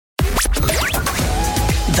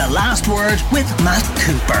The Last Word with Matt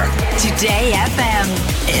Cooper. Today FM.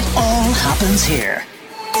 It all happens here.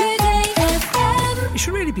 Today FM. It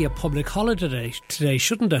should really be a public holiday today,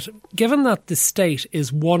 shouldn't it? Given that the state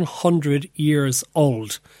is 100 years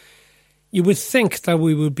old, you would think that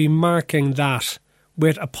we would be marking that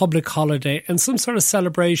with a public holiday and some sort of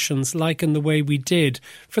celebrations like in the way we did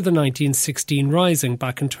for the 1916 Rising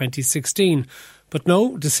back in 2016. But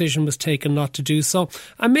no, decision was taken not to do so.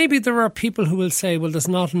 And maybe there are people who will say, well, there's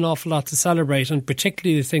not an awful lot to celebrate, and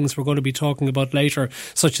particularly the things we're going to be talking about later,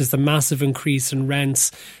 such as the massive increase in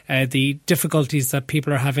rents, the difficulties that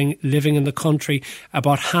people are having living in the country.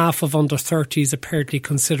 About half of under 30s apparently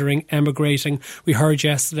considering emigrating. We heard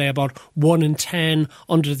yesterday about 1 in 10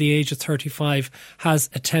 under the age of 35 has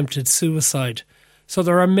attempted suicide. So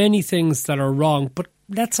there are many things that are wrong, but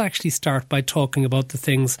let's actually start by talking about the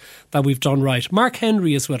things that we've done right. Mark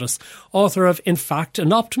Henry is with us, author of, in fact,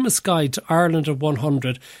 An Optimist Guide to Ireland at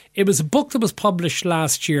 100. It was a book that was published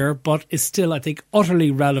last year, but is still, I think,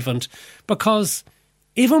 utterly relevant because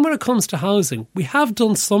even when it comes to housing, we have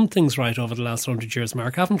done some things right over the last 100 years,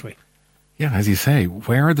 Mark, haven't we? Yeah, as you say,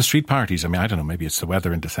 where are the street parties? I mean, I don't know, maybe it's the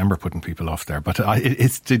weather in December putting people off there, but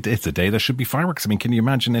it's a day there should be fireworks. I mean, can you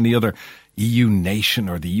imagine any other EU nation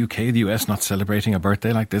or the UK, the US not celebrating a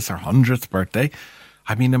birthday like this, our 100th birthday?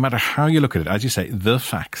 I mean, no matter how you look at it, as you say, the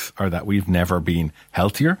facts are that we've never been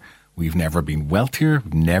healthier, we've never been wealthier,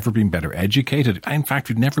 we've never been better educated. In fact,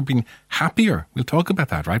 we've never been happier. We'll talk about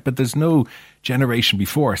that, right? But there's no generation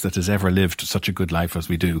before us that has ever lived such a good life as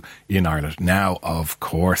we do in Ireland. Now, of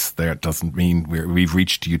course, that doesn't mean we've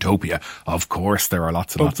reached utopia. Of course, there are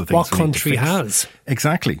lots and lots of things. What country has?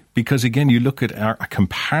 Exactly. Because again, you look at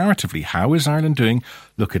comparatively, how is Ireland doing?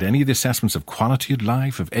 Look at any of the assessments of quality of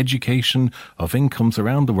life, of education, of incomes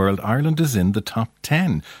around the world. Ireland is in the top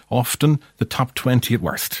 10, often the top 20 at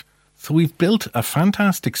worst. So we've built a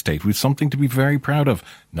fantastic state with something to be very proud of.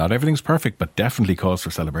 Not everything's perfect, but definitely cause for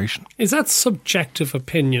celebration. Is that subjective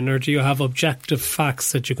opinion, or do you have objective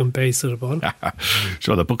facts that you can base it upon?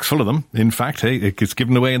 Sure, the book's full of them. In fact, hey, it's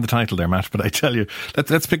given away in the title there, Matt, but I tell you,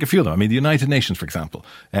 let's pick a few of them. I mean, the United Nations, for example,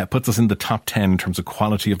 puts us in the top 10 in terms of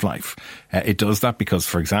quality of life. It does that because,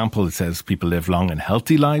 for example, it says people live long and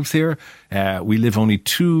healthy lives here. We live only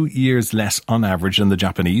 2 years less on average than the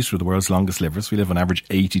Japanese, who are the world's longest livers. We live on average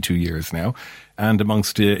 82 years now. And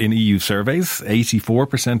amongst in EU surveys,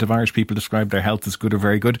 84% of Irish people describe their health as good or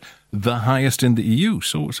very good, the highest in the EU.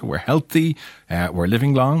 So we're healthy, we're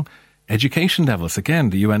living long. Education levels, again,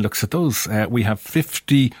 the UN looks at those. We have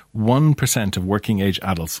 51% of working age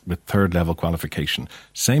adults with third level qualification.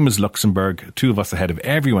 Same as Luxembourg, 2 of us ahead of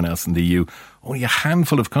everyone else in the EU. Only a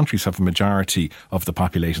handful of countries have a majority of the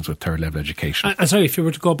populations with third level education. I sorry, if you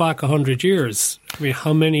were to go back 100 years, I mean,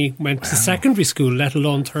 how many went to secondary school, let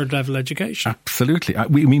alone third level education? Absolutely.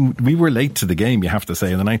 We were late to the game, you have to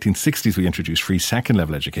say. In the 1960s, we introduced free second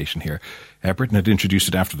level education here. Britain had introduced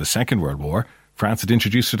it after the Second World War. France had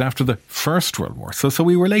introduced it after the First World War. So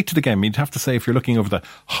we were late to the game. You'd have to say, if you're looking over the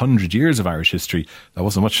 100 years of Irish history, there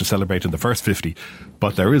wasn't much to celebrate in the first 50,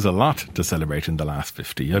 but there is a lot to celebrate in the last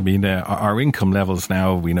 50. I mean, our income levels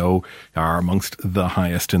now, we know, are amongst the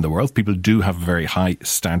highest in the world. People do have a very high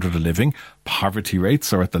standard of living. Poverty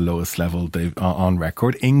rates are at the lowest level on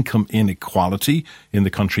record. Income inequality in the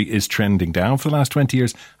country is trending down for the last 20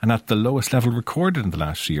 years and at the lowest level recorded in the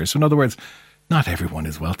last few years. So in other words, not everyone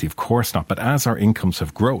is wealthy, of course not, but as our incomes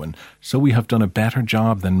have grown, so we have done a better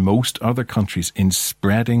job than most other countries in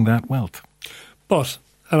spreading that wealth. But,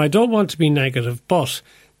 and I don't want to be negative, but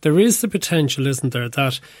there is the potential, isn't there,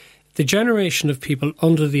 that the generation of people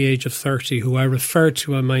under the age of 30 who I referred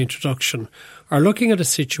to in my introduction are looking at a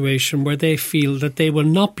situation where they feel that they will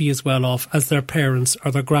not be as well off as their parents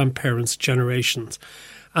or their grandparents' generations,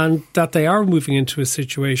 and that they are moving into a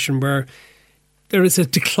situation where there is a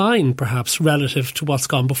decline, perhaps, relative to what's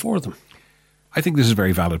gone before them. I think this is a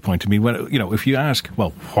very valid point to me. Well, if you ask,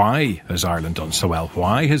 well, why has Ireland done so well?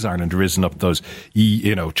 Why has Ireland risen up those,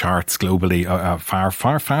 charts globally far,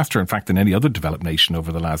 far faster, in fact, than any other developed nation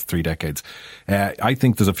over the last 3 decades? I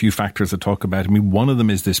think there's a few factors to talk about. I mean, one of them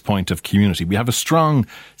is this point of community. We have a strong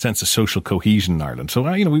sense of social cohesion in Ireland. So,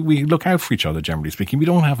 we look out for each other, generally speaking. We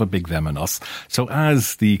don't have a big them and us. So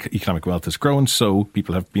as the economic wealth has grown, so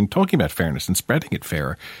people have been talking about fairness and spreading it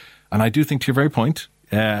fairer. And I do think, to your very point,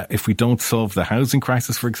 if we don't solve the housing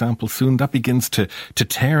crisis, for example, soon, that begins to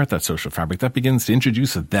tear at that social fabric. That begins to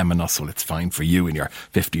introduce a them and us. Well, it's fine for you in your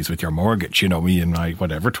 50s with your mortgage. Me in my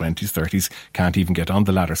 20s, 30s can't even get on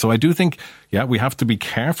the ladder. So I do think, we have to be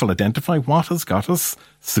careful, identify what has got us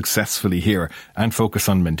successfully here and focus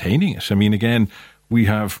on maintaining it. I mean, again, we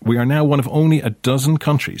are now one of only a dozen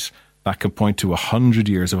countries that can point to 100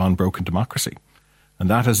 years of unbroken democracy. And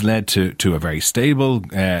that has led to a very stable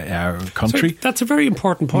country. So that's a very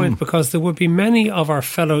important point, because there would be many of our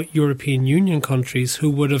fellow European Union countries who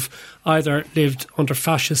would have either lived under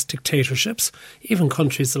fascist dictatorships, even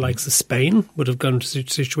countries the likes of Spain would have gone into a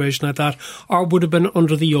situation like that, or would have been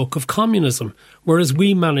under the yoke of communism, whereas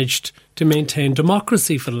we managed to maintain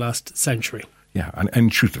democracy for the last century. Yeah, and in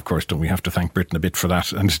truth, of course, don't we have to thank Britain a bit for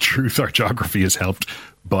that? And in truth, our geography has helped.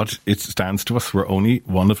 But it stands to us, we're only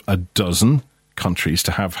one of a dozen countries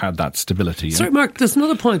to have had that stability. Sorry, Mark, there's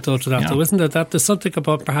another point though to that, though, isn't there? That there's something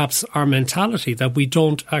about perhaps our mentality that we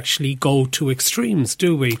don't actually go to extremes,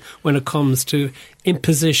 do we, when it comes to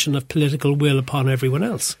imposition of political will upon everyone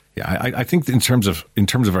else? Yeah, I think in terms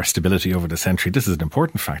of our stability over the century, this is an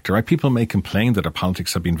important factor. Right? People may complain that our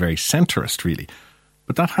politics have been very centrist, really.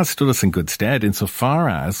 But that has stood us in good stead insofar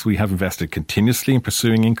as we have invested continuously in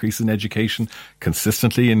pursuing increase in education,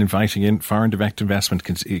 consistently in inviting in foreign direct investment,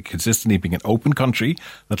 consistently being an open country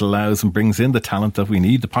that allows and brings in the talent that we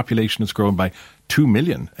need. The population has grown by 2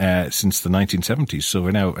 million since the 1970s. So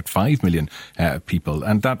we're now at 5 million people.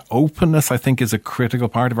 And that openness, I think, is a critical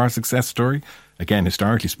part of our success story. Again,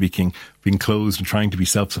 historically speaking, being closed and trying to be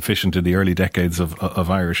self-sufficient in the early decades of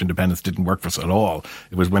Irish independence didn't work for us at all.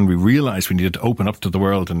 It was when we realised we needed to open up to the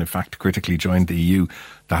world and, in fact, critically joined the EU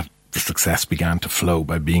that the success began to flow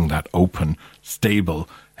by being that open, stable,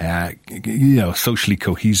 socially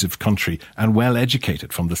cohesive country and well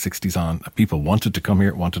educated from the 60s on. People wanted to come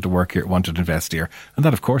here, wanted to work here, wanted to invest here. And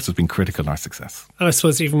that, of course, has been critical in our success. And I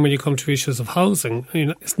suppose even when you come to issues of housing,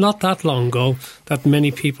 it's not that long ago that many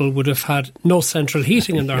people would have had no central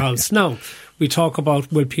heating in their house. Now, we talk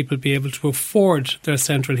about will people be able to afford their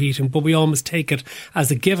central heating, but we almost take it as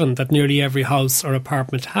a given that nearly every house or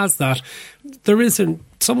apartment has that. There isn't.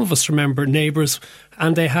 Some of us remember neighbours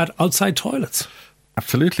and they had outside toilets.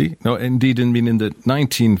 Absolutely. No, indeed, in the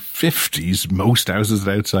 1950s, most houses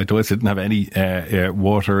had outside toilets didn't have any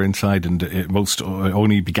water inside, and most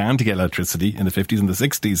only began to get electricity in the 50s and the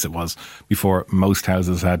 60s. It was before most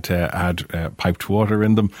houses had piped water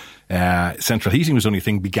in them. Central heating was only a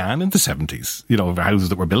thing began in the 70s. Houses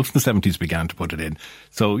that were built in the 70s began to put it in.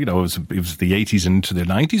 So, it was the 80s into the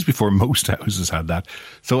 90s before most houses had that.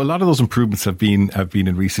 So a lot of those improvements have been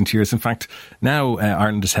in recent years. In fact, now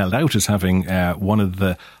Ireland is held out as having one of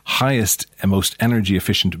the highest and most energy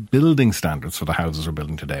efficient building standards for the houses we're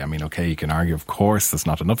building today. I mean, okay, you can argue, of course, there's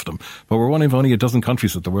not enough of them, but we're one of only a dozen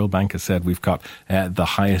countries that the World Bank has said we've got the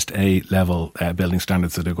highest A-level building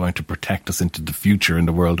standards that are going to protect us into the future in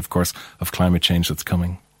the world, of course, of climate change that's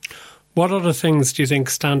coming. What other things do you think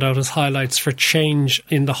stand out as highlights for change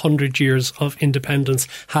in the 100 years of independence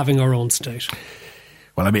having our own state?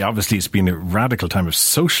 Well, I mean, obviously it's been a radical time of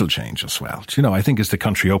social change as well. I think as the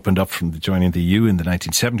country opened up from joining the EU in the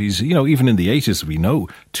 1970s, even in the 80s, we know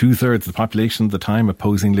 2/3 of the population at the time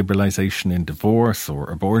opposing liberalisation in divorce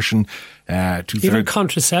or abortion. Even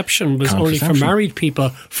contraception was only for married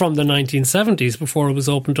people from the 1970s before it was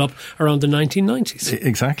opened up around the 1990s.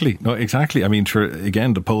 Exactly. No, exactly. I mean,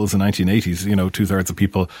 again, the polls in the 1980s, 2/3 of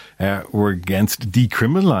people were against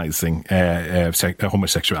decriminalising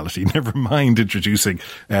homosexuality, never mind introducing,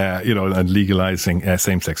 and legalising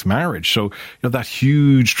same-sex marriage. So, that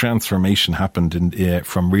huge transformation happened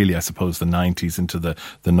from really, I suppose, the 90s into the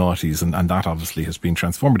noughties, and that obviously has been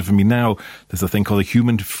transformative. I mean, now there's a thing called the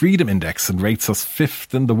Human Freedom Index, and rates us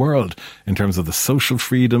 5th in the world in terms of the social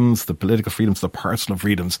freedoms, the political freedoms, the personal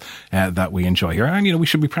freedoms that we enjoy here. And, we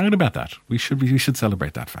should be proud about that. We should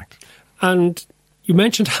celebrate that fact. And you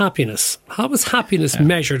mentioned happiness. How is happiness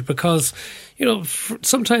measured? Because,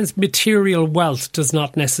 sometimes material wealth does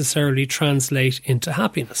not necessarily translate into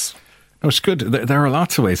happiness. No, it's good. There are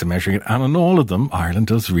lots of ways of measuring it, and on all of them, Ireland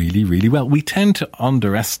does really, really well. We tend to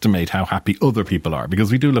underestimate how happy other people are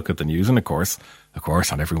because we do look at the news, and of course,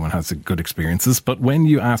 not everyone has good experiences. But when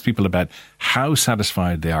you ask people about how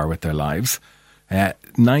satisfied they are with their lives,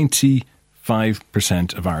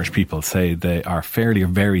 95% of Irish people say they are fairly or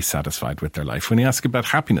very satisfied with their life. When you ask about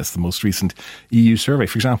happiness, the most recent EU survey,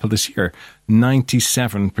 for example, this year,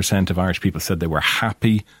 97% of Irish people said they were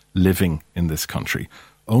happy living in this country.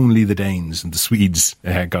 Only the Danes and the Swedes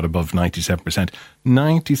got above 97%.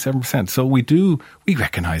 97%. So we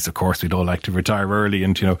recognise, of course, we'd all like to retire early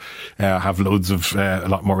and, have loads of, a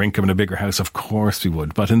lot more income and a bigger house. Of course we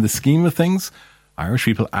would. But in the scheme of things, Irish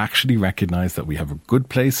people actually recognise that we have a good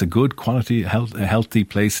place, a good quality, a healthy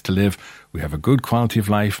place to live. We have a good quality of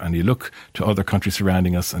life, and you look to other countries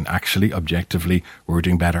surrounding us and actually, objectively, we're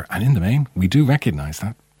doing better. And in the main, we do recognise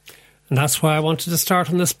that. And that's why I wanted to start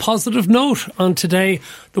on this positive note on today,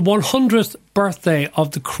 the 100th birthday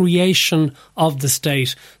of the creation of the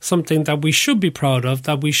state, something that we should be proud of,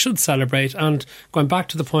 that we should celebrate. And going back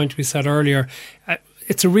to the point we said earlier,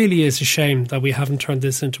 it really is a shame that we haven't turned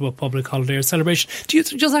this into a public holiday or celebration. Do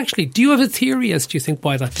you have a theory as do you think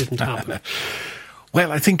why that didn't happen?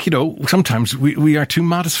 Well, I think, sometimes we are too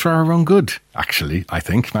modest for our own good, actually, I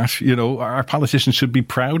think, Matt. Our politicians should be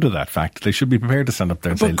proud of that fact. They should be prepared to stand up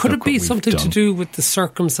there and say, but could it be something done. to do with the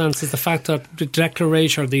circumstances, the fact that the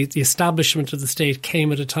declaration or the establishment of the state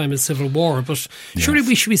came at a time of civil war? But surely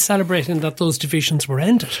we should be celebrating that those divisions were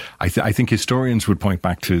ended. I think historians would point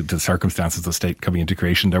back to the circumstances of the state coming into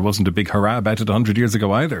creation. There wasn't a big hurrah about it 100 years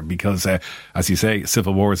ago either, because, as you say,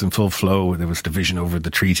 civil war was in full flow. There was division over the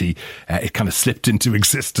treaty. It kind of slipped into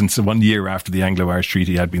existence 1 year after the Anglo-Irish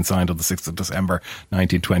Treaty had been signed on the 6th of December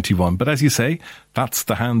 1921. But as you say, that's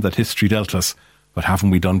the hand that history dealt us. But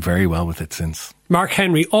haven't we done very well with it since? Mark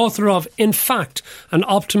Henry, author of In Fact, An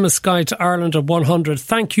Optimist Guide to Ireland at 100.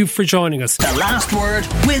 Thank you for joining us. The Last Word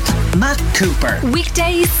with Matt Cooper.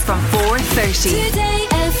 Weekdays from 4:30. Today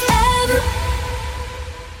FM.